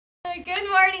Good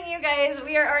morning, you guys.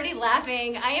 We are already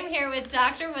laughing. I am here with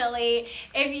Dr. Willie.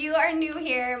 If you are new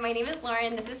here, my name is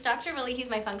Lauren. This is Dr. Willie. He's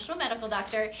my functional medical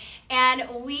doctor.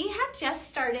 And we have just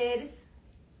started,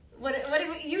 what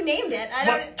did you named it.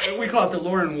 We call it the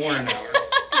Lauren Warren Hour.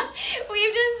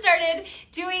 We've just started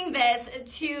doing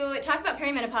this to talk about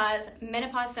perimenopause,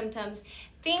 menopause symptoms,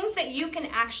 things that you can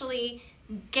actually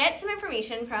get some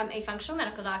information from a functional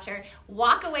medical doctor,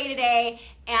 walk away today,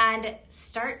 and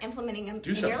start implementing them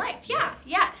in your life.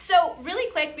 Yeah. So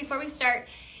really quick, before we start,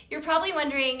 you're probably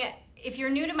wondering, if you're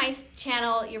new to my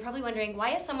channel, you're probably wondering,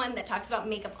 why is someone that talks about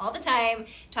makeup all the time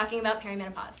talking about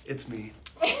perimenopause? It's me.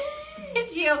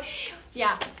 It's you.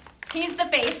 Yeah, he's the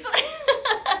face.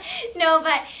 No,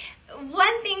 but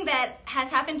one thing that has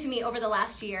happened to me over the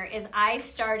last year is I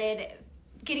started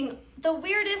getting the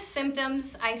weirdest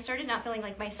symptoms. I started not feeling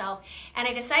like myself, and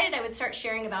I decided I would start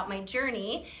sharing about my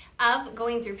journey of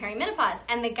going through perimenopause.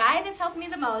 And the guy that's helped me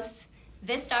the most,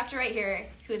 this doctor right here,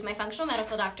 who is my functional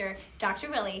medical doctor, Dr.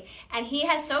 Willie, and he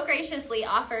has so graciously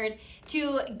offered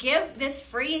to give this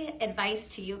free advice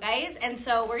to you guys. And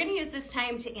so we're gonna use this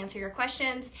time to answer your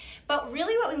questions. But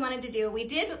really what we wanted to do, we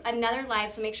did another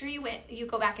live, so make sure you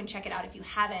go back and check it out if you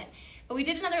haven't. But we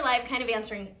did another live kind of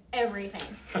answering everything.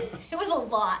 It was a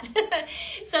lot.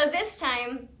 So this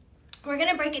time, we're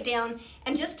gonna break it down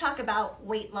and just talk about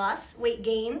weight loss, weight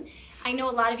gain. I know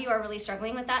a lot of you are really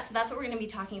struggling with that, so that's what we're gonna be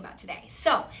talking about today.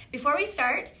 So before we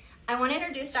start, I wanna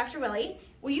introduce Dr. Willie.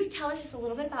 Will you tell us just a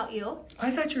little bit about you?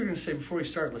 I thought you were gonna say, before we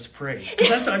start, let's pray.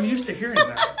 Because I'm used to hearing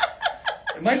that.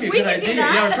 It might be a good idea.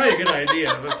 Yeah, probably a good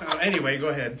idea. But, anyway, go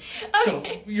ahead. Okay.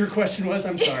 So your question was,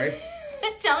 I'm sorry.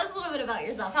 Tell us a little bit about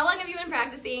yourself. How long have you been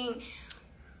practicing?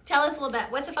 Tell us a little bit.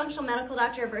 What's a functional medical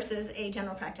doctor versus a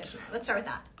general practitioner? Let's start with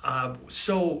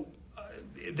that.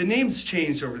 The name's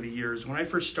changed over the years. When I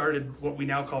first started what we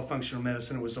now call functional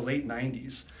medicine, it was the late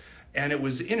 90s. And it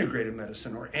was integrated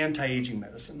medicine, or anti-aging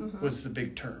medicine was the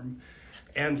big term.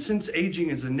 And since aging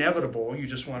is inevitable, you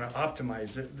just want to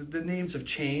optimize it, the names have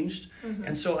changed.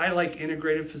 And so I like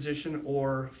integrated physician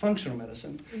or functional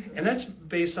medicine. And that's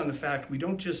based on the fact we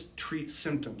don't just treat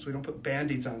symptoms. We don't put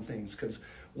Band-Aids on things, because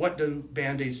what do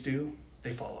Band-Aids do?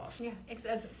 They fall off. Yeah, it's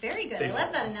very good. I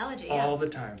love that analogy. All the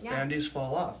time. Yeah. Band-Aids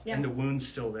fall off, and the wound's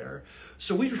still there.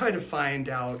 So we try to find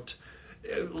out.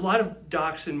 A lot of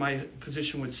docs in my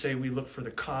position would say we look for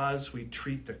the cause, we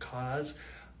treat the cause.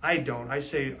 I don't. I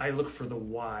say I look for the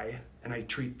why, and I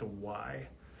treat the why,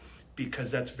 because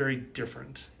that's very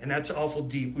different. And that's awful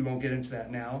deep. We won't get into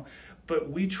that now. But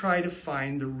we try to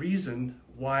find the reason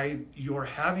why you're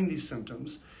having these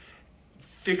symptoms,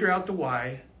 figure out the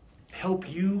why,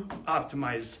 help you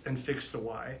optimize and fix the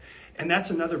why. And that's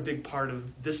another big part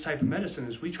of this type of medicine,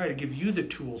 is we try to give you the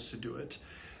tools to do it.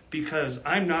 Because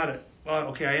I'm not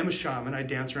I am a shaman. I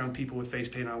dance around people with face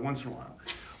paint on once in a while.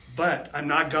 But I'm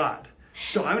not God.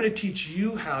 So I'm going to teach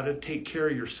you how to take care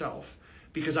of yourself,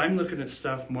 because I'm looking at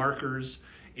stuff, markers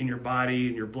in your body,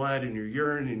 in your blood, in your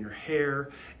urine, in your hair,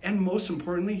 and most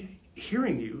importantly,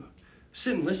 hearing you.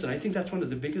 Sit and listen. I think that's one of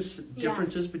the biggest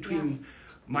differences between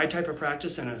my type of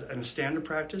practice and a standard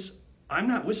practice. I'm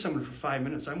not with someone for 5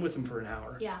 minutes. I'm with them for an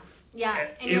hour. Yeah,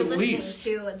 and you're listening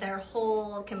to their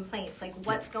whole complaints, like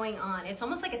what's going on. It's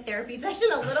almost like a therapy session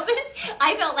a little bit.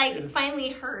 I felt like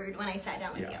finally heard when I sat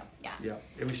down with you. Yeah,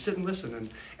 and we sit and listen,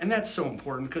 and that's so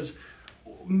important, because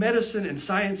medicine and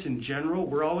science in general,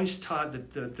 we're always taught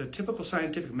that the typical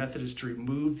scientific method is to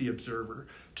remove the observer,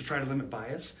 to try to limit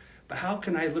bias. But how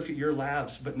can I look at your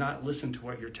labs but not listen to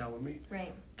what you're telling me?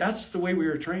 Right. That's the way we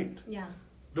were trained. Yeah.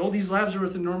 Though these labs are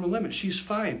within normal limit, she's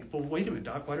fine. Well, wait a minute,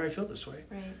 doc, why do I feel this way?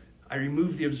 Right. I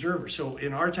remove the observer. So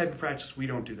in our type of practice, we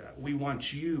don't do that. We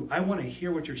want you. I want to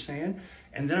hear what you're saying,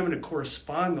 and then I'm going to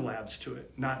correspond the labs to it,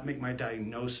 not make my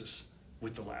diagnosis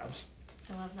with the labs.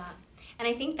 I love that. And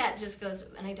I think that just goes,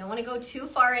 and I don't want to go too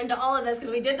far into all of this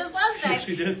because we did this last time. Yes,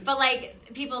 we did. But like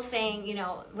people saying,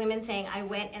 women saying, I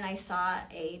went and I saw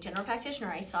a general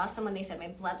practitioner. I saw someone, they said my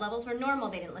blood levels were normal.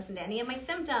 They didn't listen to any of my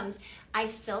symptoms. I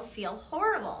still feel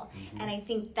horrible. And I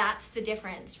think that's the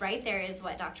difference right there, is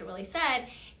what Dr. Willie said,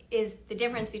 is the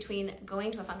difference between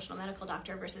going to a functional medical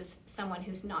doctor versus someone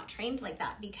who's not trained like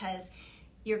that, because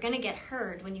you're going to get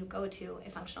heard when you go to a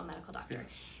functional medical doctor. Yeah.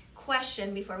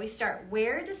 Question before we start,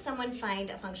 where does someone find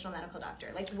a functional medical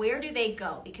doctor? Like, where do they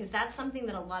go? Because that's something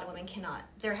that a lot of women cannot.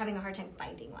 They're having a hard time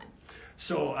finding one.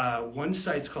 So one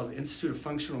site's called the Institute of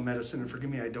Functional Medicine, and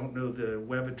forgive me, I don't know the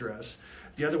web address.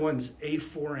 The other one's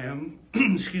A4M,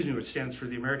 excuse me, which stands for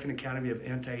the American Academy of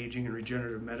Anti-Aging and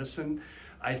Regenerative Medicine.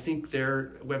 I think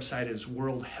their website is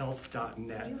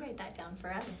worldhealth.net. Can you write that down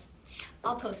for us?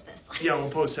 I'll post this. Yeah,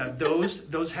 we'll post that.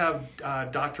 Those have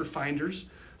doctor finders.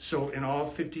 So in all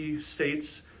 50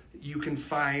 states, you can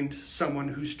find someone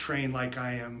who's trained like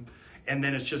I am. And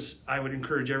then it's just, I would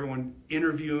encourage everyone,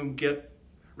 interview them, get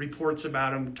reports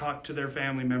about them, talk to their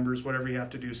family members, whatever you have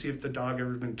to do, see if the dog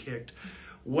ever been kicked,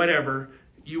 whatever.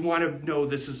 You want to know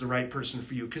this is the right person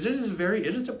for you, because it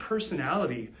is a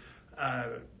personality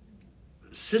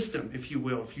system, if you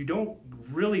will. If you don't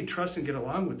really trust and get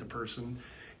along with the person,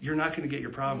 you're not going to get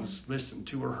your problems listened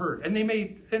to or heard. And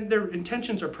their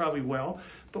intentions are probably well,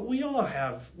 but we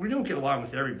don't get along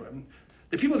with everyone.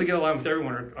 The people that get along with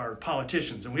everyone are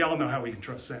politicians, and we all know how we can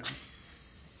trust them.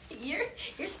 You're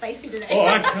spicy today. Oh,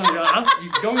 I'm telling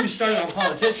you, don't get me started on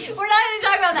politicians. We're not going to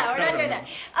talk about that. We're not doing that.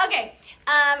 Okay.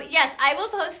 Yes, I will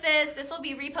post this. This will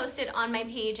be reposted on my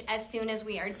page as soon as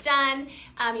we are done.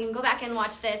 You can go back and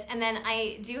watch this. And then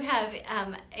I do have,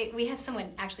 we have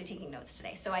someone actually taking notes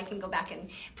today, so I can go back and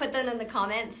put them in the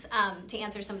comments to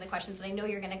answer some of the questions that I know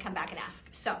you're going to come back and ask.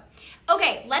 So,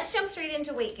 okay, let's jump straight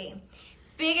into weight gain.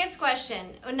 Biggest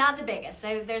question, not the biggest.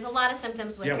 There's a lot of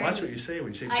symptoms with watch what you say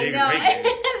when you say big I know. weight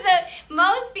gain.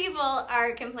 Most people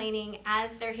are complaining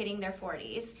as they're hitting their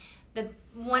 40s.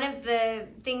 One of the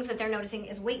things that they're noticing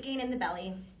is weight gain in the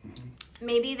belly. Mm-hmm.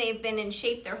 Maybe they've been in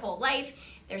shape their whole life.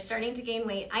 They're starting to gain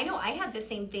weight. I know I had the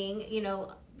same thing.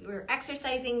 You're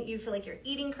exercising, you feel like you're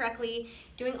eating correctly,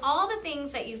 doing all the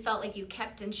things that you felt like you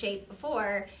kept in shape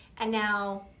before, and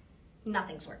now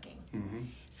nothing's working. Mm-hmm.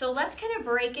 So let's kind of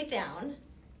break it down.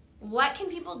 What can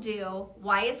people do?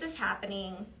 Why is this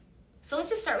happening? So let's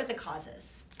just start with the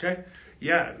causes. Okay.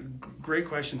 Yeah, great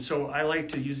question. So I like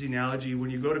to use the analogy, when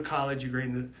you go to college, you're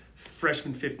in the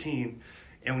freshman 15,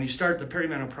 and when you start the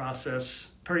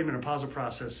perimenopausal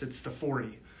process, it's the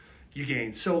 40 you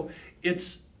gain. So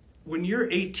it's when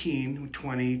you're 18,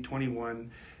 20,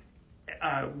 21,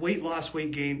 weight loss,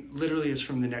 weight gain literally is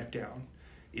from the neck down.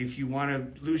 If you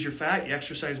want to lose your fat, you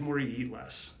exercise more, you eat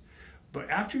less. But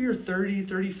after you're 30,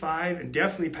 35, and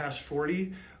definitely past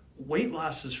 40, weight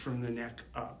loss is from the neck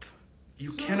up.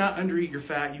 You cannot undereat your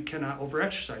fat. You cannot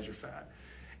overexercise your fat.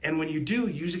 And when you do,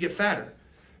 you usually get fatter,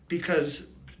 because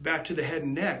back to the head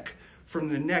and neck, from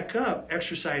the neck up,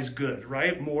 exercise good,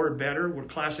 right? More, better. We're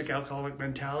classic alcoholic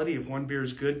mentality. If one beer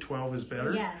is good, 12 is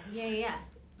better. Yeah.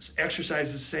 Exercise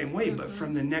is the same way, but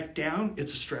from the neck down,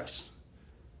 it's a stress.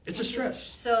 It's a stress.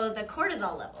 So the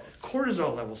cortisol levels.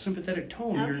 Cortisol levels, sympathetic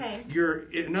tone. Okay.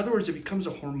 In other words, it becomes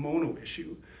a hormonal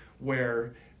issue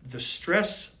where the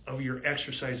stress of your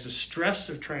exercise, the stress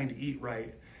of trying to eat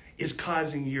right, is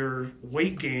causing your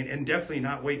weight gain and definitely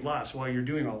not weight loss while you're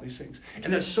doing all these things.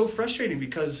 And that's so frustrating,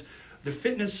 because the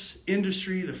fitness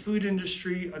industry, the food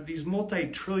industry, these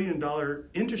multi-trillion-dollar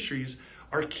industries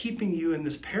are keeping you in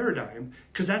this paradigm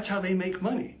because that's how they make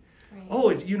money. Right.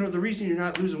 Oh, the reason you're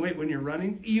not losing weight when you're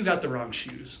running, you got the wrong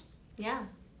shoes. Yeah.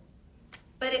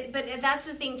 But that's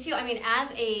the thing too. I mean,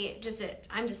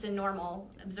 I'm just a normal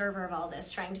observer of all this,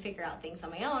 trying to figure out things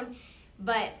on my own.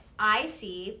 But I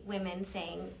see women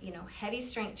saying, heavy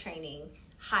strength training,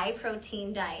 high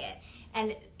protein diet,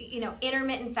 and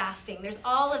intermittent fasting. There's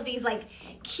all of these like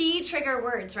key trigger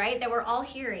words, right? That we're all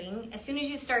hearing. As soon as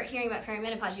you start hearing about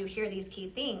perimenopause, you hear these key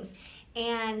things.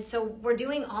 And so we're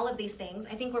doing all of these things.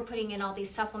 I think we're putting in all these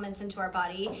supplements into our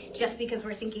body just because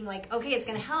we're thinking like, okay, it's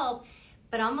going to help.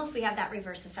 But almost we have that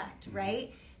reverse effect,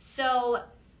 right? So,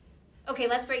 okay,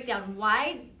 let's break down.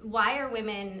 Why are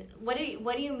women, what do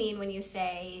you mean when you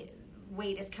say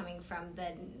weight is coming from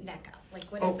the neck up? Like,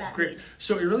 what does that mean?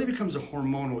 So it really becomes a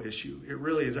hormonal issue. It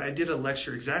really is. I did a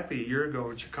lecture exactly a year ago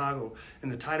in Chicago, and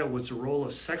the title was The Role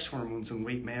of Sex Hormones in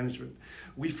Weight Management.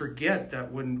 We forget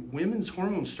that when women's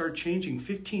hormones start changing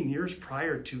 15 years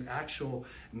prior to actual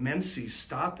menses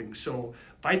stopping. So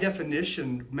by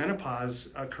definition,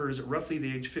 menopause occurs at roughly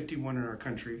the age 51 in our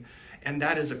country, and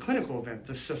that is a clinical event,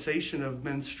 the cessation of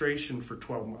menstruation for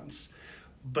 12 months.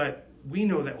 But we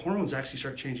know that hormones actually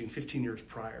start changing 15 years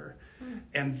prior.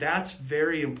 And that's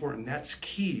very important. That's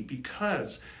key,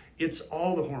 because it's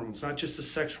all the hormones, not just the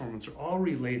sex hormones. They're all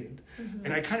related. Mm-hmm.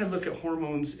 And I kind of look at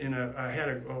hormones I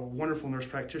had a wonderful nurse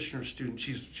practitioner student.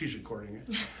 She's recording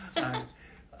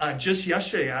it. Just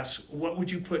yesterday asked, what would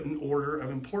you put in order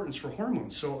of importance for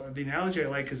hormones? So the analogy I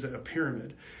like is a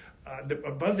pyramid.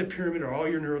 Above the pyramid are all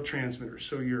your neurotransmitters.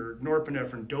 So your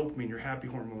norepinephrine, dopamine, your happy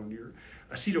hormone, your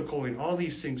acetylcholine, all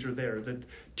these things are there. The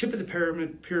tip of the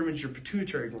pyramid is your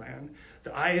pituitary gland.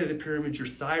 The eye of the pyramid is your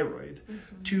thyroid.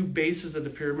 Mm-hmm. Two bases of the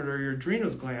pyramid are your adrenal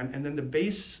gland, and then the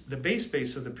base of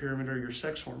the pyramid are your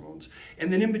sex hormones.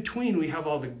 And then in between, we have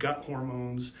all the gut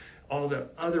hormones, all the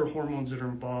other hormones that are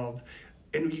involved.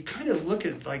 And you kind of look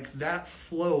at like that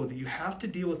flow that you have to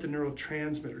deal with the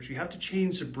neurotransmitters. You have to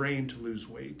change the brain to lose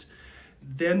weight.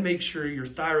 Then make sure your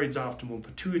thyroid's optimal.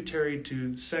 Pituitary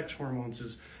to sex hormones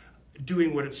is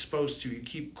doing what it's supposed to. You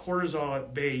keep cortisol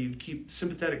at bay. You keep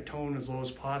sympathetic tone as low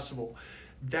as possible.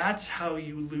 That's how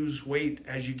you lose weight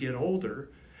as you get older.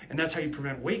 And that's how you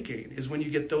prevent weight gain, is when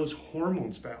you get those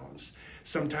hormones balanced.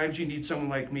 Sometimes you need someone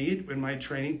like me in my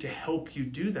training to help you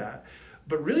do that.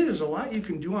 But really, there's a lot you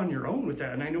can do on your own with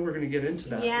that. And I know we're going to get into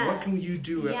that. Yeah. What can you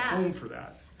do at home for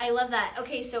that? I love that.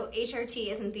 Okay, so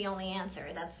HRT isn't the only answer.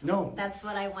 That's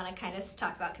what I want to kind of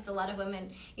talk about, because a lot of women,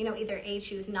 you know, either A,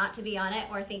 choose not to be on it,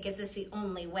 or think, is this the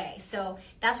only way? So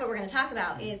that's what we're going to talk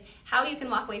about, is how you can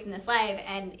walk away from this live.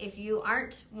 And if you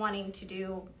aren't wanting to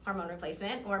do hormone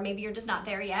replacement, or maybe you're just not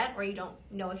there yet, or you don't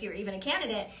know if you're even a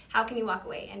candidate, how can you walk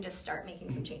away and just start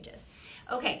making some changes?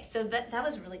 Okay, so that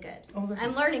was really good. Oh,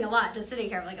 I'm learning a lot just sitting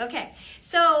here. I'm like, okay,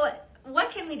 so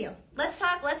what can we do? Let's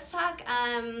talk lifestyle.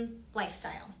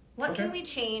 What can we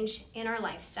change in our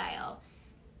lifestyle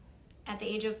at the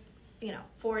age of,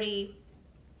 40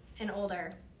 and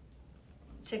older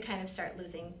to kind of start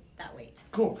losing that weight?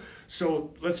 Cool.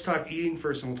 So let's talk eating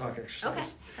first, and we'll talk exercise. Okay,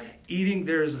 perfect. Eating,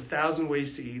 there's 1,000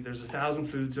 ways to eat. There's 1,000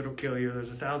 foods that'll kill you. There's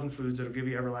 1,000 foods that'll give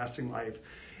you everlasting life.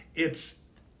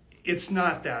 It's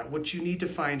not that. What you need to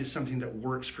find is something that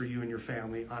works for you and your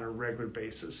family on a regular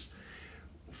basis.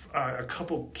 A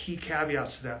couple key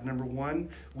caveats to that. Number one,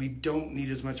 we don't need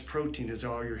as much protein as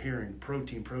all you're hearing.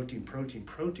 Protein.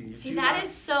 See, that is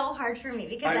so hard for me,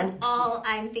 because that's all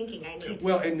I'm thinking I need.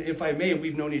 Well, and if I may,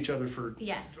 we've known each other for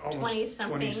almost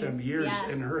 20-some years. Yeah.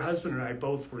 And her husband and I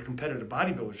both were competitive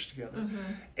bodybuilders together.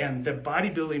 And the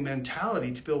bodybuilding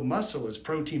mentality to build muscle is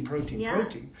protein.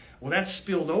 Well, that's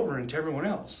spilled over into everyone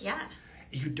else. Yeah.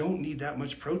 You don't need that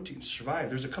much protein to survive.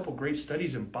 There's a couple great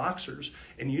studies in boxers,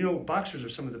 and boxers are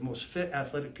some of the most fit,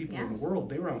 athletic people in the world.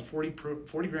 They were on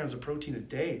 40 grams of protein a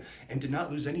day and did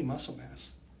not lose any muscle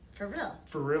mass. For real?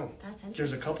 For real. That's interesting.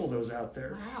 There's a couple of those out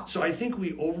there. Wow. So I think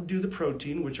we overdo the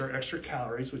protein, which are extra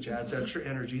calories, which adds extra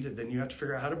energy that then you have to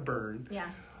figure out how to burn. Yeah.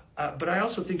 But I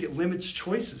also think it limits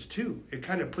choices too. It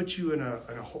kind of puts you in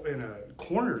a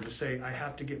corner to say, I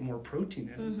have to get more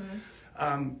protein in.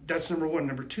 That's number one.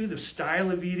 Number two, the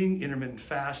style of eating, intermittent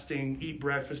fasting, eat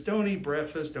breakfast, don't eat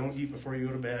breakfast, don't eat before you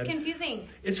go to bed.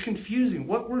 It's confusing.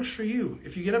 What works for you?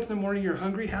 If you get up in the morning, you're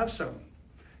hungry, have some.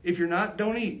 If you're not,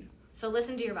 don't eat. So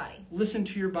listen to your body. Listen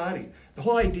to your body. The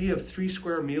whole idea of 3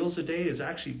 square meals a day is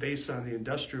actually based on the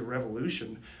Industrial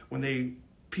Revolution, when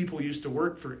people used to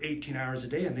work for 18 hours a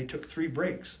day and they took 3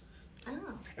 breaks. Oh.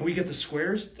 And we get the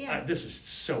squares. Yeah. This is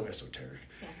so esoteric.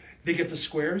 Yeah. They get the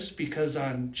squares because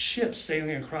on ships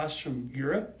sailing across from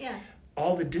Europe,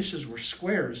 all the dishes were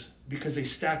squares because they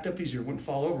stacked up easier, wouldn't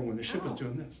fall over when the ship was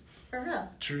doing this. For real?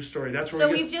 True story. That's where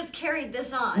we've just carried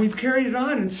this on. We've carried it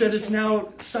on and said it's now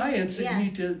science and you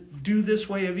need to do this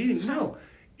way of eating. No.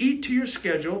 Eat to your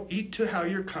schedule, eat to how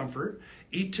your comfort,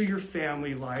 eat to your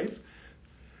family life.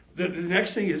 The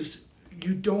next thing is,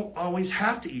 you don't always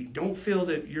have to eat. Don't feel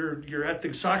that you're at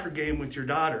the soccer game with your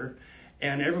daughter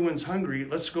and everyone's hungry,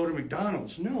 let's go to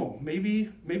McDonald's. No,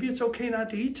 maybe it's okay not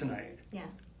to eat tonight. Yeah.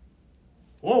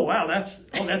 Oh wow, that's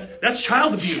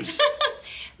child abuse.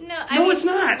 No, it's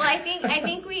not. Well, I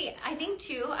think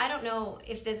too, I don't know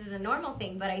if this is a normal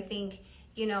thing, but I think,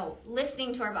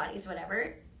 listening to our bodies,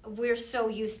 whatever, we're so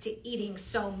used to eating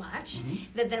so much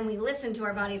that then we listen to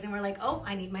our bodies and we're like, oh,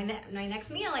 I need my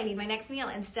next meal. I need my next meal.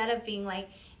 Instead of being like,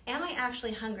 am I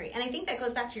actually hungry? And I think that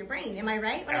goes back to your brain. Am I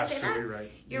right when I say that? Absolutely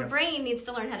right. Your brain needs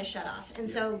to learn how to shut off. And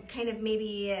so kind of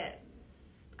maybe,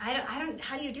 I don't,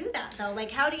 how do you do that though? Like,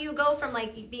 how do you go from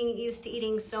like being used to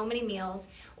eating so many meals,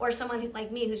 or someone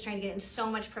like me who's trying to get in so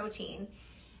much protein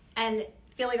and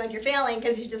feeling like you're failing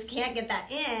because you just can't get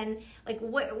that in? Like,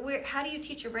 how do you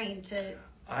teach your brain to...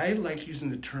 I like using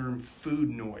the term food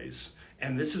noise.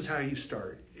 And this is how you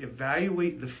start.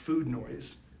 Evaluate the food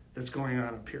noise that's going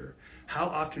on up here. How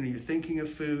often are you thinking of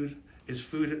food? Is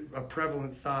food a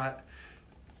prevalent thought?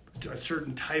 A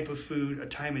certain type of food, a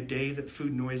time of day that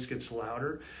food noise gets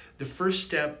louder? The first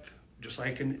step, just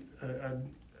like an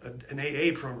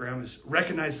AA program, is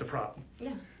recognize the problem.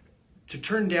 Yeah. To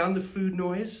turn down the food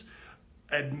noise,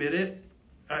 admit it,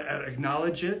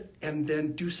 acknowledge it, and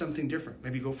then do something different.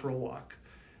 Maybe go for a walk.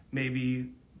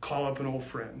 Maybe call up an old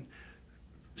friend.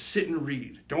 Sit and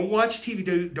read. Don't watch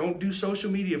TV. Don't do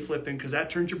social media flipping, because that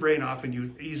turns your brain off and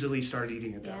you easily start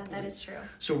eating at that point. Yeah, that is true.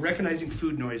 So recognizing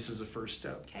food noise is the first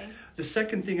step. Okay. The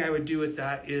second thing I would do with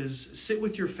that is sit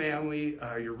with your family,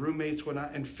 your roommates,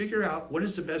 whatnot, and figure out what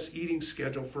is the best eating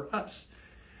schedule for us.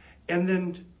 And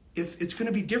then if it's going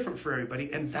to be different for everybody,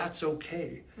 and that's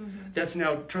okay. That's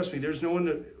now, trust me, there's no one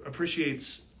that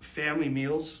appreciates family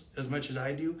meals as much as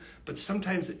I do, but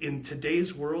sometimes in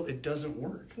today's world, it doesn't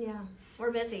work. Yeah,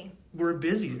 we're busy. We're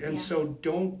busy, and so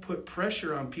don't put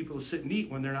pressure on people to sit and eat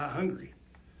when they're not hungry.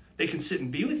 They can sit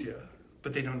and be with you,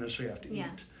 but they don't necessarily have to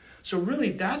eat. So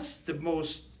really, that's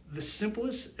the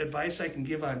simplest advice I can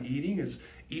give on eating is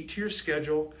eat to your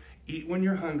schedule, eat when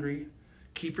you're hungry,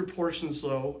 keep your portions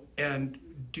low, and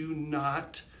do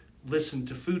not listen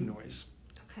to food noise.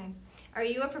 Okay. Are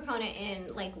you a proponent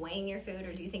in like weighing your food,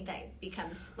 or do you think that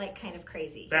becomes like kind of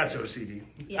crazy? That's OCD.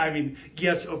 Yeah. I mean,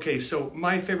 yes, okay, so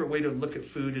my favorite way to look at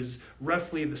food is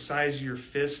roughly the size of your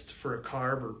fist for a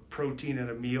carb or protein in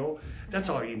a meal. That's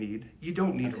all you need. You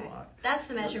don't need a lot. That's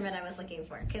the measurement I was looking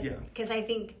for, because I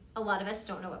think a lot of us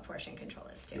don't know what portion control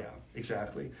is too. Yeah,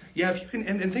 exactly. Yeah, if you can,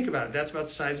 and think about it, that's about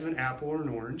the size of an apple or an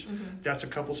orange. That's a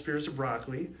couple spears of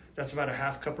broccoli. That's about a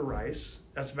half cup of rice.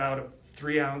 That's about a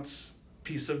 3-ounce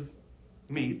piece of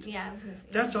meat. Yeah, I was gonna say.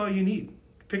 That's all you need.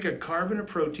 Pick a carb and a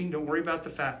protein. Don't worry about the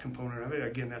fat component of it.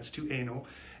 Again, that's too anal.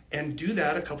 And do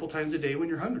that a couple times a day when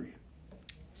you're hungry.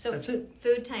 So that's it.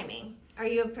 Food timing. Are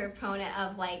you a proponent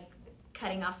of like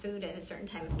cutting off food at a certain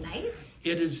time of night?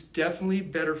 It is definitely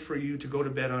better for you to go to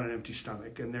bed on an empty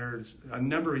stomach. And there's a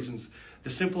number of reasons. The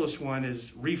simplest one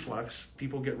is reflux.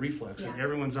 People get reflux. And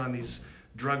everyone's on these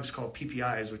drugs called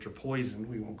PPIs, which are poison.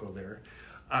 We won't go there.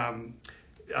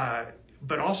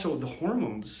 But also the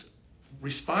hormones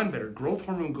respond better. Growth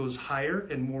hormone goes higher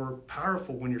and more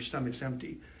powerful when your stomach's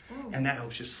empty. And that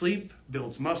helps you sleep,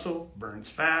 builds muscle, burns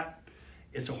fat.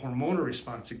 It's a hormonal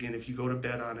response, again, if you go to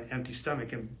bed on an empty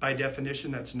stomach. And by definition,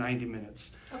 that's 90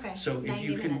 minutes. Okay, so if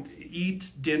you can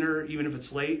eat dinner, even if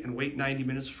it's late, and wait 90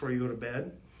 minutes before you go to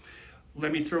bed.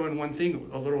 Let me throw in one thing,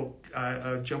 a little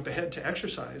jump ahead to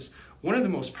exercise. One of the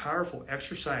most powerful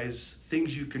exercise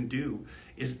things you can do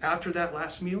is after that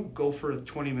last meal, go for a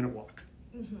 20-minute walk.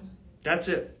 That's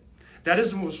it. That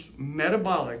is the most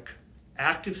metabolic,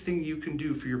 active thing you can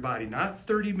do for your body. Not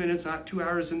 30 minutes, not 2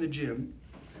 hours in the gym.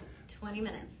 20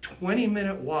 minutes.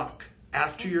 20-minute walk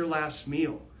after your last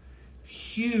meal.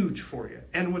 Huge for you.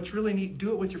 And what's really neat,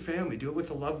 do it with your family. Do it with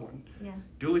a loved one. Yeah.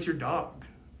 Do it with your dog.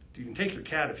 You can take your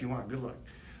cat if you want. Good luck.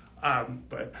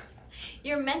 But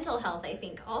your mental health, I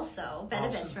think, also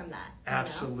benefits from that.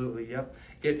 Absolutely, yep.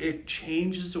 It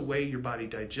changes the way your body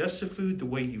digests the food, the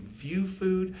way you view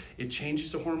food. It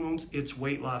changes the hormones. It's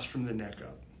weight loss from the neck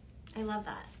up. I love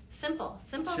that. Simple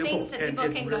things that people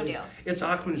can go do. It's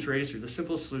Occam's razor. The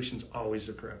simplest solution is always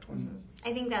the correct one.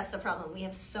 I think that's the problem. We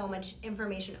have so much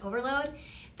information overload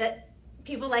that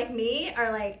people like me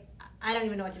are like, I don't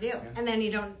even know what to do. And then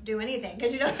you don't do anything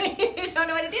because you don't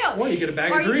know what to do. Well, you get a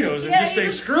bag of Doritos and just say,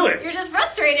 screw it. You're just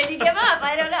frustrated. You give up.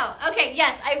 I don't know. Okay,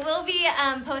 yes, I will be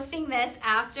posting this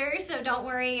after, so don't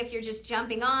worry if you're just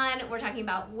jumping on. We're talking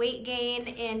about weight gain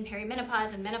in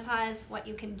perimenopause and menopause, what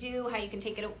you can do, how you can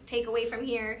take away from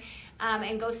here,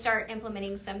 and go start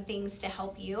implementing some things to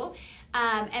help you.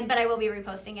 But I will be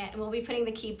reposting it, and we'll be putting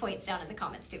the key points down in the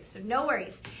comments too, so no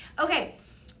worries. Okay,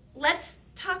 let's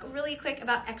talk really quick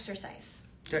about exercise.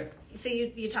 Okay. So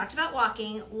you talked about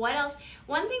walking. What else?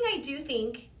 One thing I do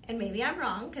think, and maybe I'm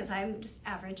wrong because I'm just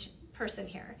average person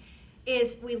here,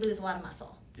 is we lose a lot of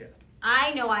muscle. Yeah.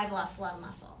 I know I've lost a lot of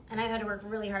muscle, and I've had to work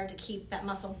really hard to keep that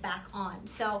muscle back on.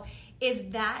 So is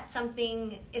that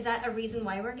a reason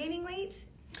why we're gaining weight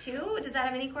too? Does that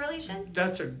have any correlation?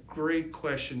 That's a great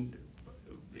question.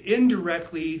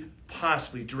 Indirectly,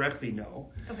 possibly, directly, no.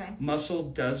 Okay. Muscle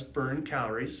does burn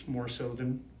calories more so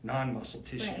than non-muscle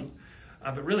tissue.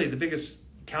 Right. But really, the biggest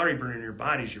calorie burner in your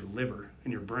body is your liver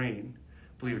and your brain,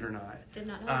 believe it or not. Did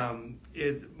not know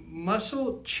that.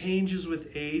 Muscle changes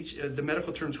with age. The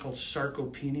medical term is called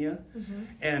sarcopenia.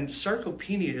 And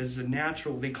sarcopenia is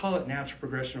they call it natural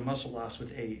progression of muscle loss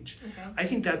with age. Okay. I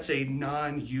think that's a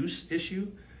non-use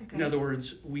issue. Okay. In other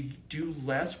words, we do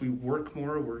less, we work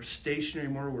more, we're stationary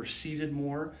more, we're seated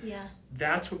more. Yeah.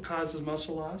 That's what causes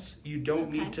muscle loss. You don't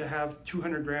need to have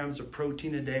 200 grams of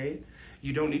protein a day.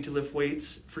 You don't need to lift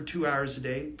weights for 2 hours a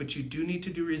day, but you do need to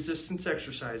do resistance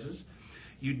exercises.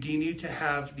 You do need to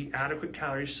have the adequate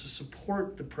calories to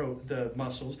support the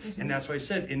muscles. And that's why I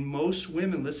said, in most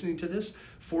women listening to this,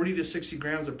 40 to 60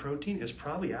 grams of protein is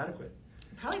probably adequate.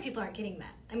 Probably people aren't getting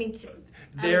that. I mean,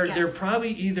 they're probably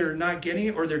either not getting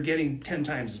it or they're getting 10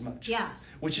 times as much. Yeah.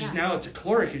 Which is now it's a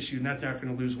caloric issue, and that's not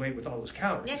going to lose weight with all those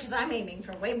calories. Yeah, because I'm aiming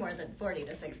for way more than 40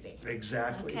 to 60.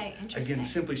 Exactly. Okay, interesting. Again,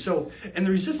 simply so. And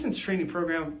the resistance training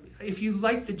program, if you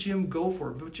like the gym, go for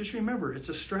it. But just remember, it's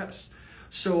a stress.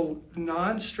 So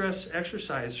non-stress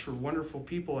exercise for wonderful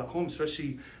people at home,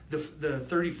 especially the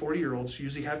 30, 40-year-olds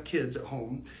usually have kids at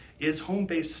home, is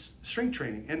home-based strength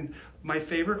training. And my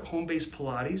favorite, home-based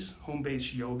Pilates,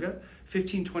 home-based yoga,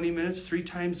 15, 20 minutes, 3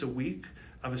 times a week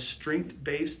of a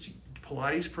strength-based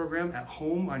Pilates program at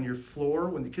home on your floor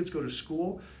when the kids go to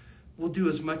school will do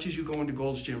as much as you go into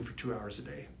Gold's Gym for 2 hours a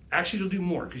day. Actually, it'll do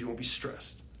more because you won't be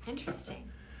stressed. Interesting.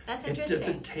 That's interesting. It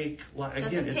doesn't take, again,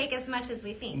 doesn't take as much as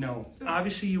we think. No.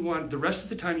 Obviously, you want, the rest of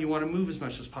the time, you want to move as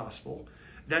much as possible.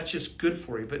 That's just good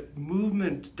for you. But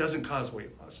movement doesn't cause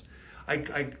weight loss. I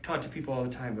talk to people all the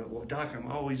time, but, well, doc, I'm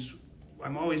always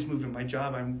moving my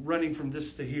job. I'm running from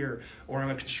this to here, or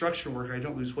I'm a construction worker. I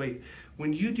don't lose weight.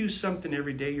 When you do something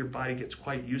every day, your body gets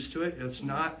quite used to it. It's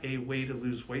not a way to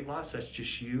lose weight loss. That's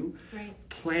just you. Right.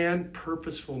 Planned,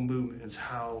 purposeful movement is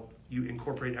how you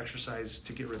incorporate exercise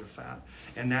to get rid of fat.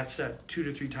 And that's that 2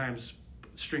 to 3 times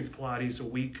strength Pilates a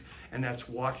week, and that's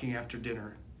walking after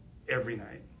dinner every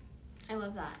night. I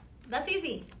love that. That's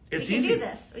easy. It's we can easy. do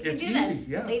this. We can it's do easy, this.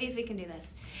 Yeah. Ladies, we can do this.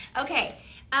 Okay.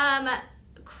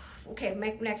 Okay,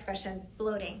 my next question,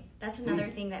 bloating. That's another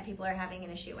thing that people are having an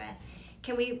issue with.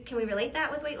 Can we relate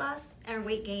that with weight loss or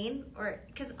weight gain? Or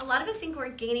because a lot of us think we're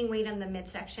gaining weight in the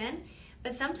midsection,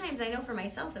 but sometimes I know for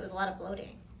myself it was a lot of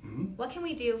bloating. Mm-hmm. What can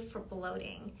we do for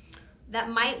bloating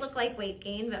that might look like weight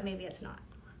gain, but maybe it's not?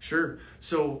 Sure.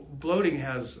 So bloating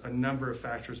has a number of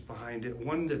factors behind it.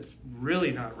 One that's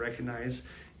really not recognized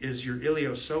is your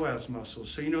iliopsoas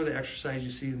muscles. So you know the exercise you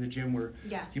see in the gym where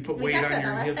you put weight on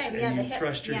your hips and you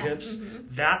thrust your hips?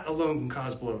 Mm-hmm. That alone can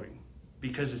cause bloating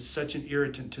because it's such an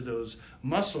irritant to those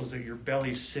muscles that your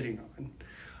belly's sitting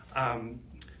on.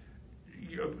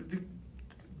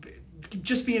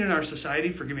 Just being in our society,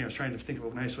 forgive me, I was trying to think of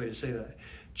a nice way to say that.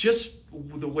 Just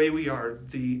the way we are,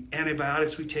 the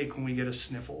antibiotics we take when we get a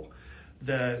sniffle,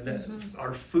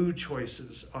 our food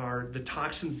choices, the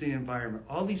toxins in the environment,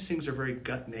 all these things are very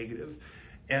gut negative.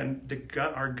 And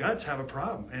our guts have a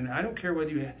problem. And I don't care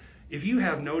if you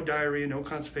have no diarrhea, no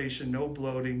constipation, no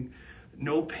bloating,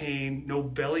 no pain, no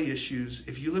belly issues,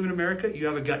 if you live in America, you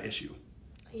have a gut issue.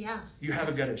 Yeah. You have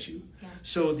a gut issue. Yeah.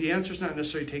 So the answer is not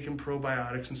necessarily taking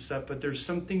probiotics and stuff, but there's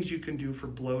some things you can do for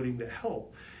bloating that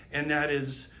help. And that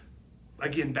is,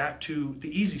 again, back to the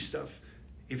easy stuff.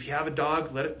 If you have a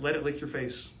dog, let it lick your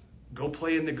face. Go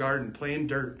play in the garden, play in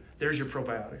dirt. There's your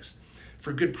probiotics.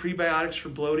 For good prebiotics for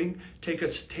bloating, take a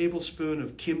tablespoon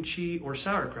of kimchi or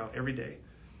sauerkraut every day.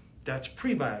 That's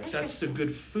prebiotics. That's the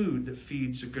good food that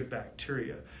feeds the good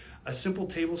bacteria. A simple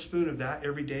tablespoon of that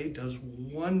every day does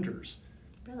wonders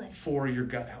for your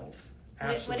gut health.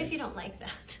 Absolutely. What if you don't like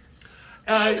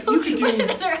that? You could do. What's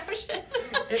another option?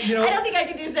 I don't think I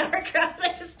could do sauerkraut. I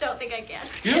just don't think I can.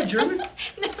 You're not German?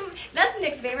 No, that's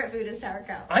Nick's favorite food is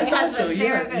sauerkraut. I thought so.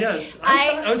 Yeah. Yes.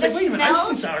 I was like, wait a minute. I've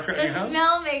seen sauerkraut in your house. The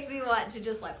smell makes me want to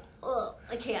just ugh.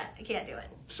 I can't do it.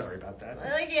 Sorry about that.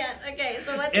 I can't. Okay.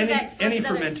 So what's next? Any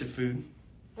fermented food,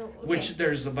 which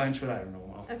there's a bunch, but I don't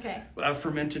know. Okay.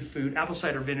 Fermented food, apple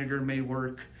cider vinegar may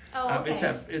work. Oh, okay.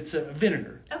 It's a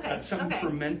vinegar. Okay. Something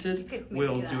fermented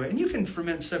will do it. And you can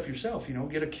ferment stuff yourself,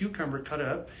 Get a cucumber, cut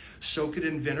up, soak it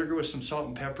in vinegar with some salt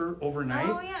and pepper overnight.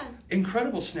 Oh, yeah.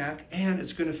 Incredible snack, and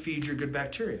it's going to feed your good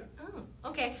bacteria. Oh,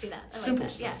 okay. I can do that. Simple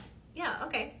stuff. Yeah,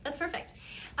 okay. That's perfect.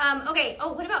 Okay.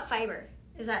 Oh, what about fiber?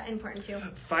 Is that important too?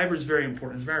 Fiber is very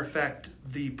important. As a matter of fact,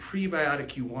 the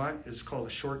prebiotic you want is called a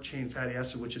short-chain fatty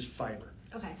acid, which is fiber.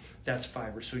 Okay. That's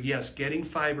fiber. So yes, getting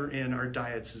fiber in our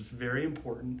diets is very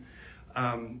important.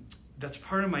 That's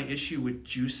part of my issue with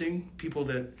juicing. People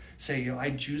that say, I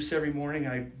juice every morning.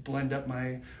 I blend up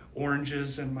my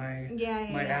oranges and my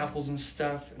apples and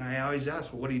stuff. And I always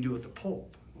ask, well, what do you do with the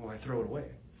pulp? Well, I throw it away.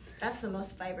 That's the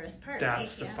most fibrous part,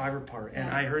 That's the fiber part. And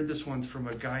I heard this one from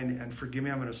a guy, and forgive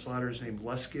me, I'm going to slaughter his name,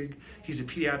 Luskig. He's a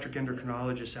pediatric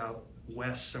endocrinologist out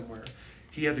west somewhere.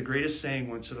 He had the greatest saying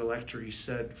once at a lecture. He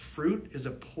said, fruit is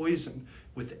a poison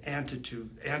with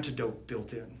antidote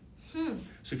built in.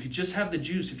 So if you just have the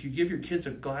juice, if you give your kids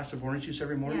a glass of orange juice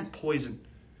every morning, poison.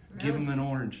 Really? Give them an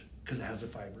orange because it has the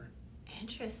fiber.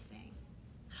 Interesting.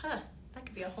 Huh. That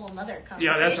could be a whole nother conversation.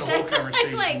 Yeah, that's a whole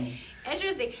conversation.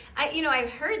 Interesting. I've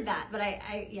heard that, but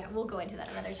we'll go into that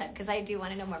another time because I do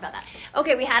want to know more about that.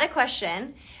 Okay, we had a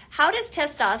question. How does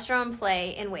testosterone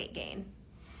play in weight gain?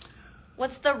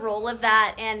 What's the role of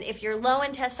that? And if you're low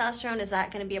in testosterone, is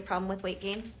that going to be a problem with weight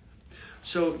gain?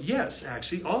 So yes,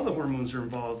 actually, all the hormones are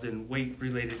involved in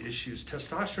weight-related issues.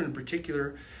 Testosterone in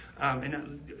particular,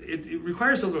 and it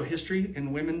requires a little history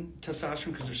in women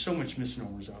testosterone because there's so much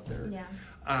misnomers out there.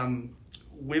 Yeah.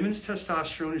 Women's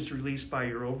testosterone is released by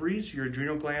your ovaries, your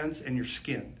adrenal glands, and your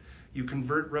skin. You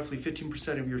convert roughly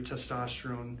 15% of your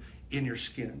testosterone in your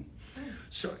skin.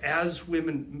 So as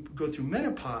women go through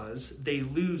menopause, they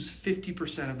lose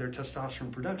 50% of their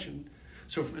testosterone production.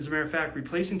 So as a matter of fact,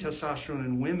 replacing testosterone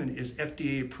in women is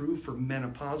FDA approved for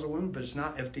menopausal women, but it's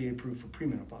not FDA approved for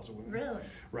premenopausal women. Really?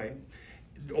 Right.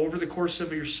 Over the course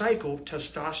of your cycle,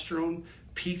 testosterone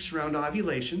peaks around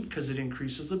ovulation because it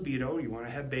increases libido. You want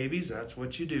to have babies, that's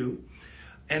what you do.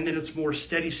 And then it's more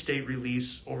steady state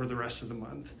release over the rest of the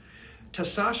month.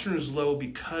 Testosterone is low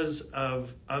because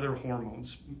of other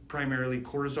hormones, primarily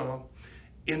cortisol,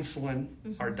 insulin,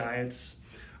 our diets,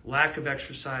 lack of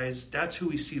exercise. That's who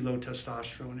we see low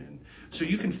testosterone in. So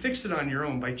you can fix it on your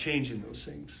own by changing those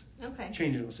things. Okay.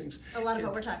 Changing those things. A lot of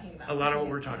what we're talking about. A lot of what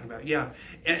we're talking about, yeah.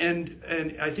 And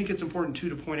I think it's important too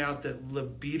to point out that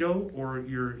libido, or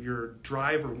your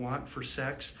drive or want for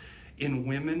sex in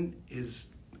women, is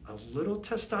a little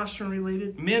testosterone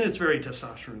related. Men, it's very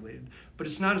testosterone related, but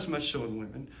it's not as much so in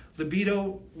women.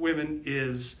 Libido, women,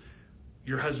 is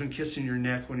your husband kissing your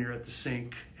neck when you're at the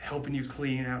sink, helping you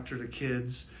clean after the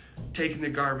kids, taking the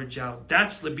garbage out.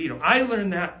 That's libido. I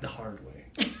learned that the hard way.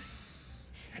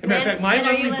 As a matter of fact, my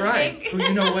lovely bride, who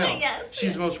you know well, yes,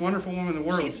 she's the most wonderful woman in the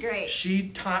world. She's great. She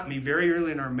taught me very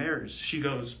early in our marriage. She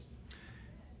goes,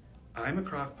 I'm a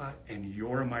crock pot and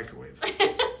you're a microwave.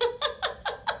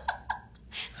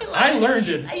 I learned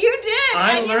it. You did.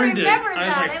 I learned it. Remembered I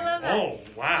was that. like, I love that. oh,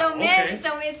 wow. So men, okay.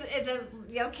 so it's a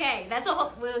okay. That's a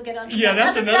whole. We'll get on. To Yeah,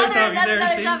 that. that's another topic. That's there.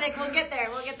 another See? topic. We'll get there.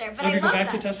 We'll get there. But Let me I go love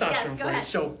back that. to testosterone Yes, go for you. ahead.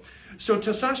 So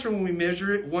testosterone, when we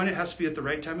measure it, one, it has to be at the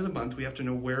right time of the month. We have to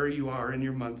know where you are in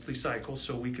your monthly cycle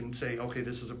so we can say, okay,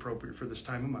 this is appropriate for this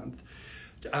time of month.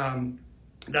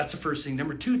 That's the first thing.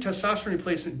 Number two, testosterone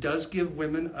replacement does give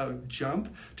women a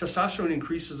jump. Testosterone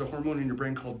increases a hormone in your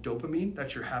brain called dopamine.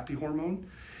 That's your happy hormone.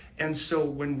 And so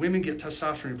when women get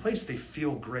testosterone replaced, they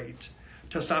feel great.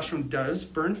 Testosterone does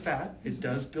burn fat. It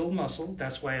does build muscle.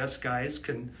 That's why us guys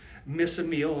can miss a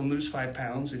meal and lose 5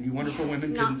 pounds, and you wonderful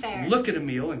women can look at a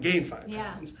meal and gain 5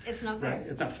 pounds. It's not fair. Right?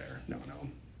 It's not fair. No.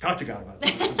 Talk to God about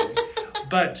that.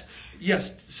 But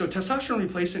yes, so testosterone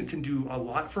replacement can do a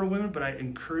lot for a woman, but I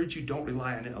encourage you, don't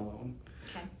rely on it alone.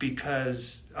 Okay.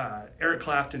 Because Eric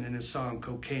Clapton in his song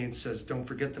Cocaine says, don't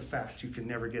forget the fact you can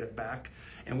never get it back.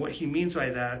 And what he means by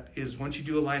that is once you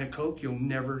do a line of Coke, you'll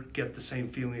never get the same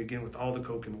feeling again with all the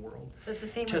Coke in the world. So it's the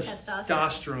same with testosterone?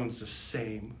 Testosterone's the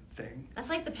same thing. That's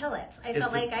like the pellets. I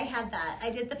felt like I had that. I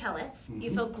did the pellets. Mm-hmm.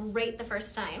 You feel great the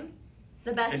first time.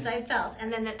 The best I felt.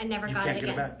 And then I never got it again.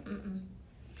 You can't get it back.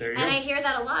 There you go. I hear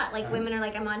that a lot. Like women are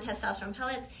like, I'm on testosterone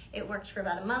pellets. It worked for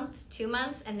about a month, 2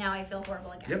 months, and now I feel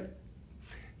horrible again.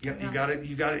 Yep, you got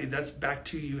it. That's back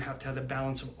to, you have to have the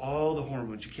balance of all the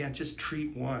hormones. You can't just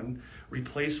treat one,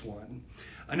 replace one.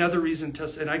 Another reason,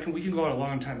 we can go on a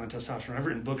long time on testosterone. I've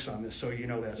written books on this, so you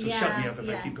know that. So shut me up if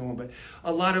I keep going. But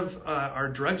a lot of our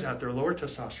drugs out there lower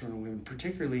testosterone in women,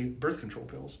 particularly birth control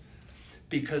pills,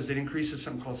 because it increases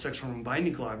something called sex hormone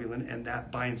binding globulin, and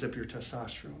that binds up your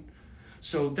testosterone.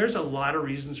 So there's a lot of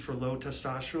reasons for low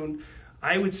testosterone.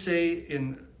 I would say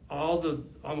in all the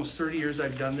almost 30 years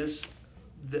I've done this,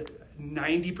 that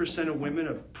 90% of women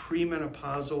of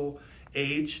premenopausal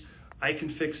age, I can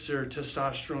fix their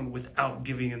testosterone without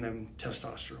giving them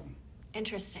testosterone.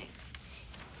 Interesting.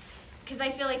 Because I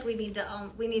feel like we need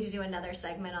to do another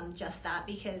segment on just that,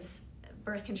 because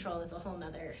birth control is a whole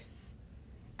nother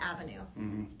avenue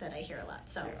that I hear a lot.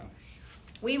 So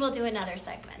we will do another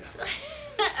segment.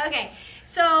 Yeah. Okay.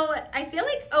 So I feel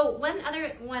like, one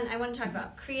other one I want to talk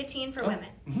about, creatine for women.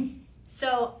 Mm-hmm.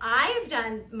 So I've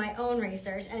done my own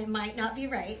research, and it might not be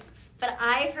right, but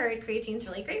I've heard creatine's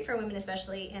really great for women,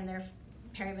 especially in their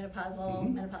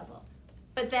perimenopausal, menopausal.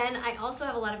 But then I also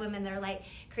have a lot of women that are like,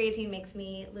 creatine makes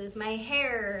me lose my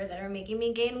hair, that are making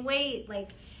me gain weight. Like,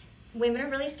 women are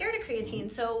really scared of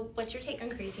creatine. So what's your take on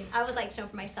creatine? I would like to know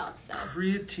for myself. So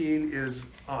creatine is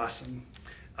awesome.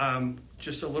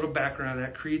 Just a little background on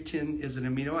that. Creatine is an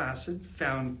amino acid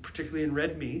found particularly in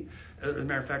red meat. As a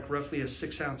matter of fact, roughly a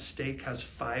 6-ounce steak has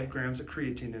 5 grams of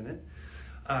creatine in it.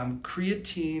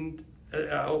 Creatine,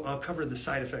 I'll cover the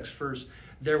side effects first.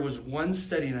 There was one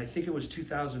study, and I think it was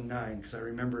 2009, because I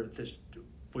remember this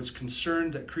was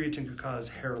concerned that creatine could cause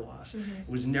hair loss. It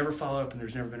was never followed up, and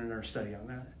there's never been another study on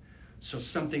that. So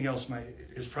something else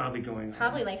is probably going on.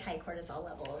 Probably like high cortisol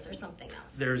levels or something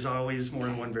else. There's always more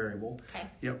than one variable. Okay.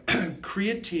 Yep.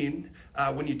 Creatine,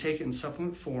 when you take it in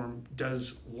supplement form,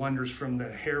 does wonders from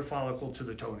the hair follicle to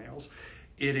the toenails.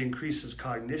 It increases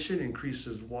cognition,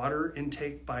 increases water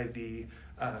intake by the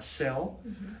cell.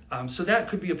 So that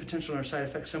could be a potential side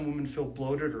effect. Some women feel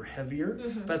bloated or heavier.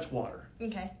 That's water.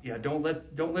 Okay. Yeah, don't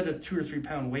let a 2 or 3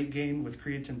 pound weight gain with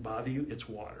creatine bother you. It's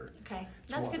water. Okay,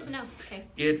 that's good to know. Okay.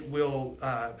 It will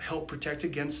help protect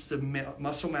against the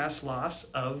muscle mass loss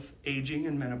of aging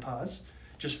and menopause.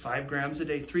 Just 5 grams a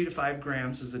day, 3 to 5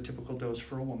 grams is the typical dose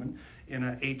for a woman in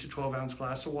an 8 to 12 ounce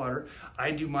glass of water.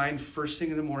 I do mine first thing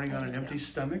in the morning on an empty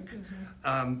stomach.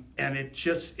 And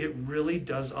it really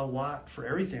does a lot for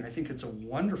everything. I think it's a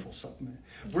wonderful supplement.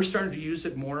 We're starting to use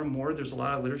it more and more. There's a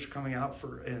lot of literature coming out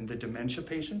in the dementia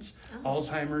patients,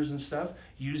 Alzheimer's and stuff,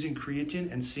 using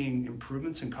creatine and seeing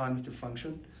improvements in cognitive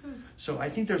function. So I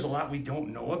think there's a lot we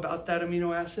don't know about that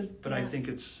amino acid, but I think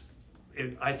it's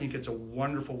a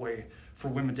wonderful way for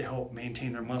women to help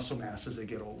maintain their muscle mass as they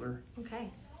get older.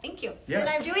 Okay, thank you. Yeah. And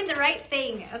I'm doing the right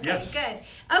thing. Okay, yes. Good.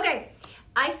 Okay,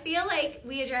 I feel like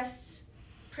we addressed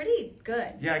pretty good.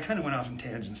 Yeah, I kind of went off on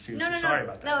tangents too, sorry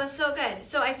about that. No, it was so good.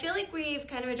 So I feel like we've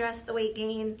kind of addressed the weight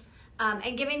gain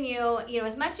and given you,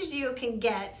 as much as you can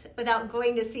get without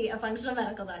going to see a functional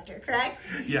medical doctor, correct?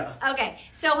 Yeah. Okay,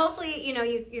 so hopefully,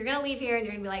 you're going to leave here and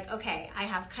you're going to be like, okay, I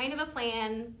have kind of a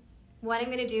plan, what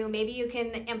I'm going to do. Maybe you can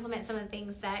implement some of the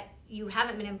things that you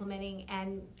haven't been implementing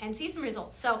and see some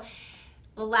results. So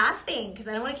the last thing, because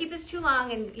I don't want to keep this too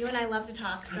long, and you and I love to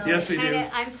talk. So yes, we do.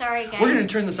 I'm sorry, guys. We're going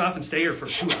to turn this off and stay here for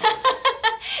 2 hours.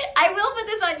 I will put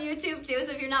this on YouTube too,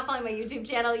 so if you're not following my YouTube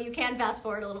channel, you can fast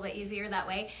forward a little bit easier that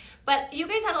way. But you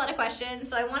guys had a lot of questions,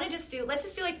 so I want to let's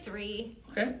just do like 3.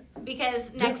 Okay.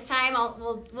 Because next time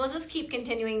we'll just keep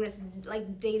continuing this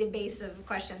like database of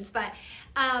questions. But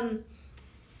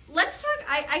let's talk.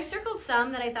 I circled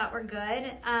some that I thought were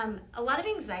good. A lot of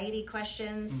anxiety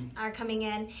questions are coming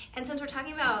in, and since we're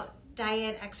talking about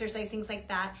diet, exercise, things like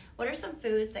that, what are some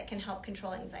foods that can help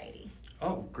control anxiety?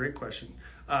 Oh, great question.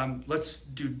 Let's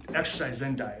do exercise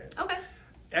and diet. Okay.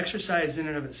 Exercise in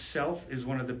and of itself is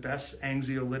one of the best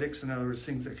anxiolytics, in other words,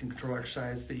 things that can control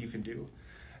exercise that you can do.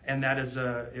 And that is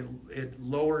it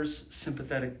lowers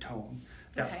sympathetic tone.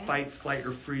 That fight, flight,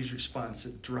 or freeze response,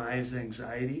 it drives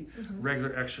anxiety.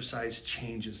 Regular exercise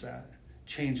changes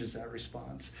that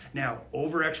response. Now,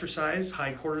 over-exercise,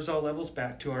 high cortisol levels,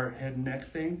 back to our head and neck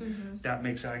thing, that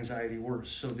makes anxiety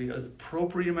worse. So the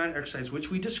appropriate amount of exercise,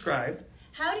 which we described.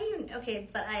 How do you,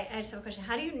 but I just have a question.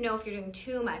 How do you know if you're doing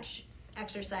too much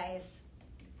exercise?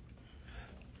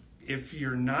 If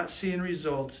you're not seeing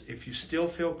results, if you still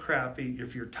feel crappy,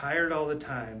 if you're tired all the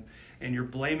time, and you're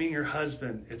blaming your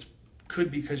husband,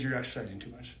 could be because you're exercising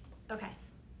too much. Okay,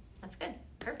 that's good.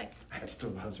 Perfect. I had to throw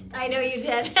the husband. I know you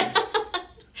did.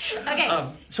 Okay.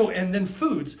 And then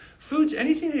foods,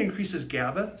 anything that increases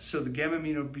GABA, so the gamma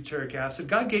aminobutyric acid.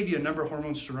 God gave you a number of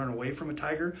hormones to run away from a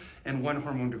tiger and one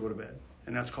hormone to go to bed,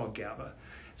 and that's called GABA.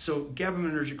 So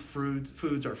GABA-aminergic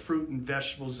foods are fruit and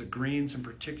vegetables, the greens in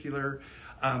particular.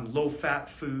 Low-fat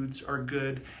foods are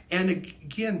good. And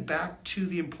again, back to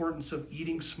the importance of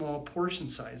eating small portion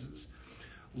sizes.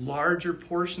 Larger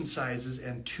portion sizes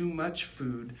and too much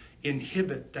food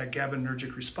inhibit that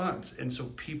GABAergic response. And so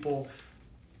people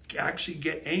actually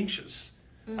get anxious.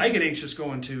 I get anxious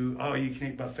going to, you can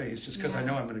eat buffets just because I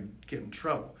know I'm going to get in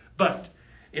trouble. But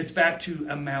it's back to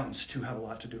amounts to have a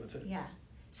lot to do with it. Yeah.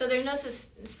 So there's no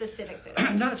specific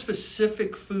food? Not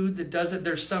specific food that does it.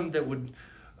 There's some that would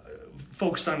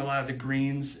focus on a lot of the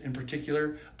greens in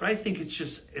particular. But I think it's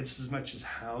as much as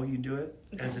how you do it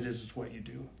as it is what you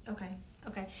do. Okay.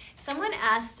 Someone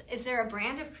asked, is there a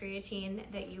brand of creatine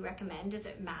that you recommend? Does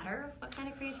it matter what kind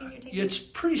of creatine you're taking? It's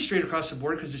pretty straight across the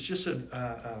board because it's just an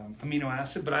amino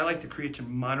acid, but I like the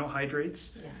creatine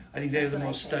monohydrates. Yeah, I think they have the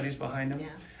most studies behind them. Yeah.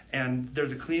 And they're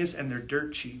the cleanest and they're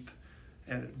dirt cheap.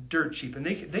 And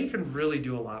they can really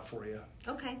do a lot for you.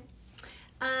 Okay.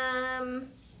 All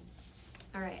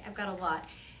right, I've got a lot.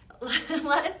 A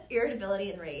lot of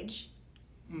irritability and rage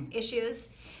issues,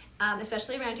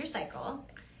 especially around your cycle.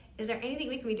 Is there anything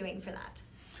we can be doing for that?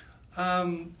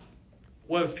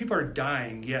 Well, if people are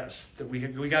dying, yes, that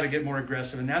we got to get more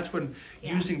aggressive, and that's when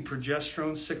using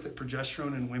progesterone, cyclic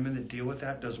progesterone in women that deal with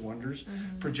that does wonders.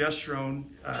 Progesterone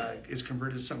is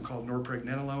converted to something called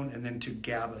norepinephrine and then to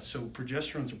GABA. So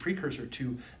progesterone is a precursor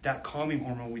to that calming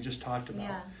hormone we just talked about.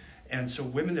 Yeah. And so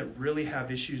women that really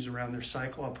have issues around their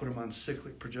cycle, I'll put them on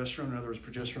cyclic progesterone, in other words,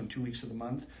 progesterone 2 weeks of the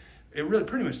month. It really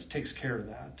pretty much takes care of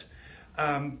that.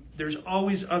 There's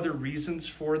always other reasons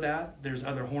for that. There's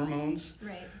other hormones.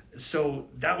 Right. So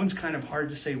that one's kind of hard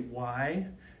to say why.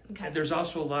 Okay. There's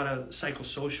also a lot of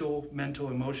psychosocial, mental,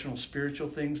 emotional, spiritual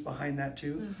things behind that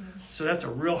too. So that's a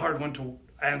real hard one to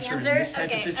answer in this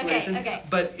type of situation. Okay.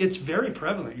 But it's very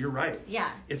prevalent. You're right.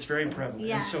 Yeah. It's very prevalent.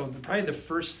 Yeah. And so probably the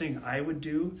first thing I would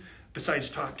do besides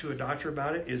talk to a doctor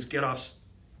about it, is get off.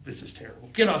 This is terrible.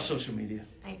 Get off social media.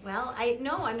 I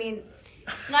mean,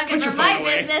 it's not good for my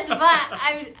business, but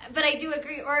I do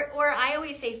agree. Or I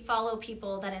always say follow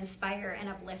people that inspire and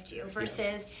uplift you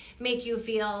versus make you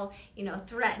feel,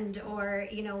 threatened or,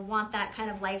 want that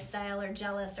kind of lifestyle or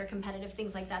jealous or competitive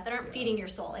things like that aren't feeding your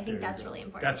soul. I think that's really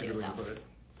important. That's a good way to put it.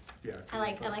 Yeah. I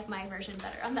like my version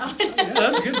better on that one. Yeah,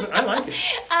 that's good. I like it.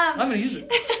 I'm going to use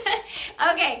it.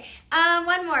 Okay.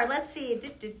 One more. Let's see.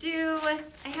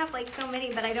 I have so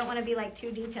many, but I don't want to be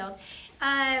too detailed.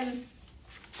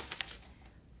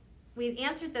 We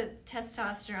answered the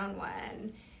testosterone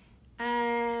one.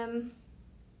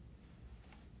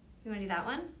 You want to do that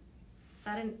one? Is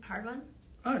that a hard one?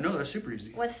 Oh, no, that's super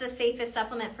easy. What's the safest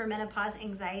supplement for menopause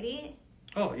anxiety?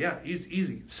 Oh, yeah,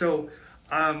 easy. So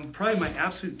probably my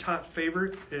absolute top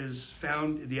favorite is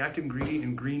found the active ingredient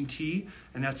in green tea,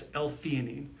 and that's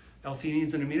L-theanine. L-theanine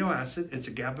is an amino acid. It's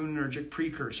a GABAergic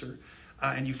precursor,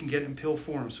 and you can get it in pill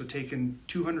form. So taking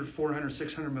 200, 400,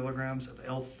 600 milligrams of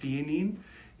L-theanine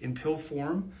in pill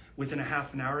form, within a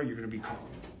half an hour, you're going to be calm.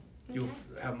 Okay. You'll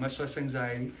have much less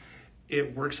anxiety.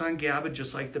 It works on GABA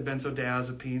just like the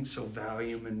benzodiazepines, so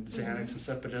Valium and Xanax and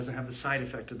stuff, but it doesn't have the side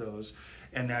effect of those,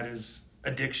 and that is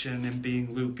addiction and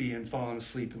being loopy and falling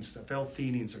asleep and stuff.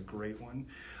 L-theanine is a great one.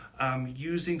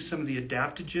 Using some of the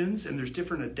adaptogens, and there's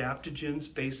different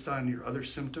adaptogens based on your other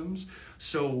symptoms.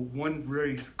 So one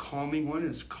very calming one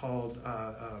is called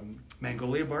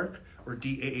Magnolia bark, or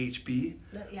DAHB.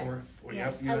 Yes.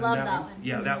 I love that one.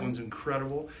 Yeah, that one's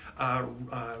incredible.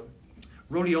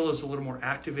 Rhodiola is a little more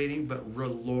activating, but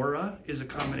Relora is a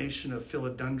combination of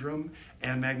philodendron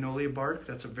and magnolia bark.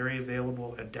 That's a very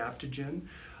available adaptogen.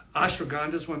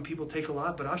 Ashwagandha is one people take a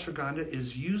lot, but ashwagandha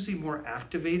is usually more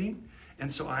activating. And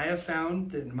so I have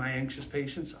found that in my anxious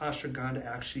patients, ashwagandha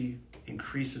actually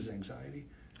increases anxiety.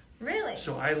 Really?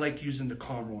 So I like using the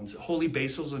calmer ones. Holy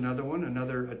basil is another one,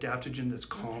 another adaptogen that's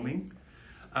calming.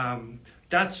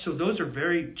 So those are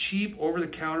very cheap,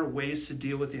 over-the-counter ways to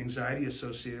deal with the anxiety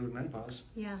associated with menopause.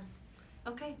 Yeah.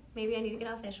 Okay. Maybe I need to get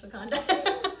off ashwagandha.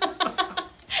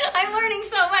 I'm learning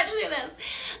so much through this.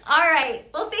 All right.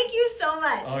 Well, thank you so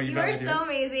much. Oh, you are so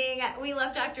amazing. We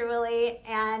love Dr. Willie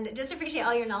and just appreciate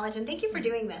all your knowledge. And thank you for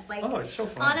doing this. It's so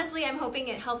fun. Honestly, I'm hoping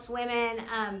it helps women.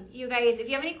 You guys, if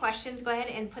you have any questions, go ahead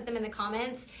and put them in the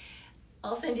comments.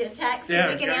 I'll send you a text so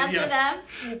we can answer them.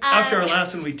 After our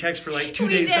last one, we text for 2 days.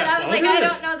 We did. I was I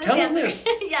don't know this Tell answer. This.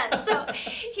 Yes, so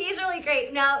he's really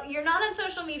great. Now, you're not on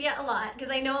social media a lot, because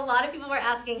I know a lot of people were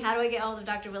asking, how do I get hold of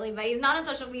Dr. Willie? But he's not on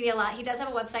social media a lot. He does have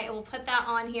a website. I will put that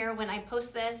on here when I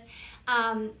post this.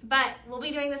 But we'll be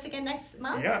doing this again next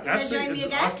month. Yeah, absolutely.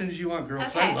 As often as you want, girl.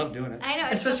 Because I love doing it. I know.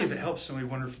 Especially if it helps so many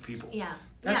wonderful people. Yeah.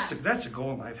 That's the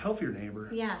goal in life. Help your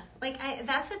neighbor. Yeah.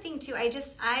 That's the thing too.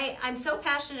 I'm so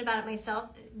passionate about it myself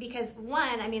because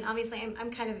one, obviously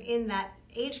I'm kind of in that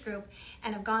age group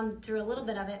and have gone through a little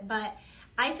bit of it, but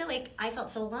I feel like I felt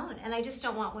so alone and I just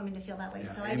don't want women to feel that way.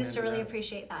 So I just really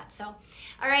appreciate that. So,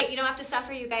 all right. You don't have to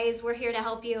suffer, you guys. We're here to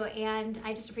help you. And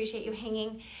I just appreciate you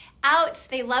hanging out.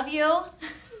 They love you.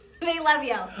 They love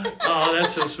you. Oh,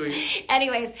 that's so sweet.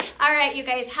 Anyways, all right, you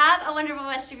guys, have a wonderful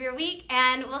rest of your week,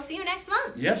 and we'll see you next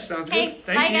month. Yes, sounds good. Thank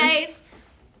you. Bye, guys.